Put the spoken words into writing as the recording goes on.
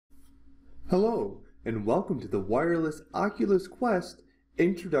Hello, and welcome to the wireless Oculus Quest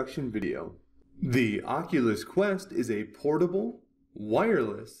introduction video. The Oculus Quest is a portable,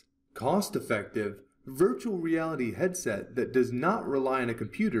 wireless, cost-effective, virtual reality headset that does not rely on a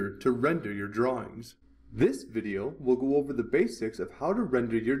computer to render your drawings. This video will go over the basics of how to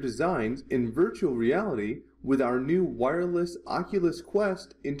render your designs in virtual reality with our new wireless Oculus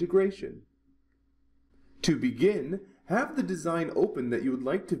Quest integration. To begin, have the design open that you would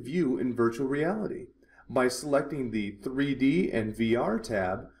like to view in virtual reality. By selecting the 3D and VR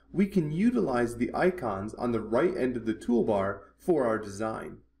tab, we can utilize the icons on the right end of the toolbar for our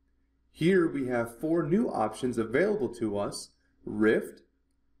design. Here we have 4 new options available to us: Rift,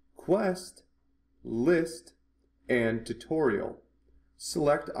 Quest, List, and Tutorial.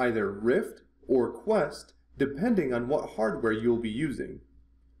 Select either Rift or Quest depending on what hardware you will be using.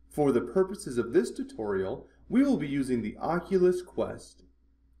 For the purposes of this tutorial, we will be using the Oculus Quest.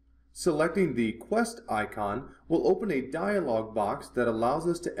 Selecting the Quest icon will open a dialog box that allows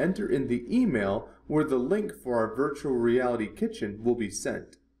us to enter in the email where the link for our virtual reality kitchen will be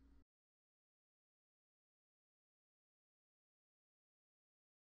sent.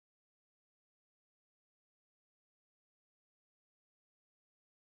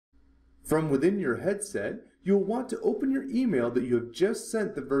 From within your headset, you'll want to open your email that you have just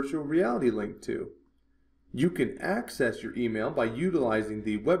sent the virtual reality link to. You can access your email by utilizing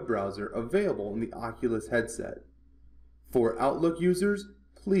the web browser available in the Oculus headset. For Outlook users,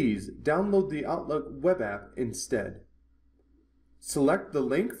 please download the Outlook web app instead. Select the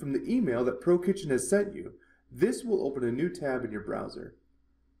link from the email that ProKitchen has sent you. This will open a new tab in your browser.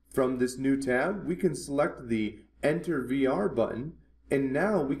 From this new tab, we can select the Enter VR button, and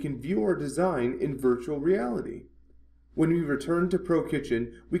now we can view our design in virtual reality. When we return to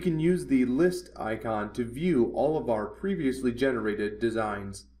ProKitchen, we can use the List icon to view all of our previously generated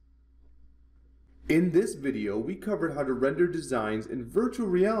designs. In this video, we covered how to render designs in virtual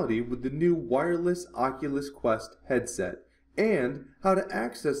reality with the new wireless Oculus Quest headset, and how to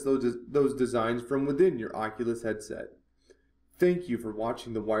access those designs from within your Oculus headset. Thank you for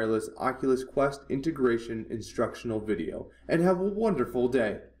watching the wireless Oculus Quest integration instructional video, and have a wonderful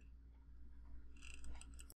day.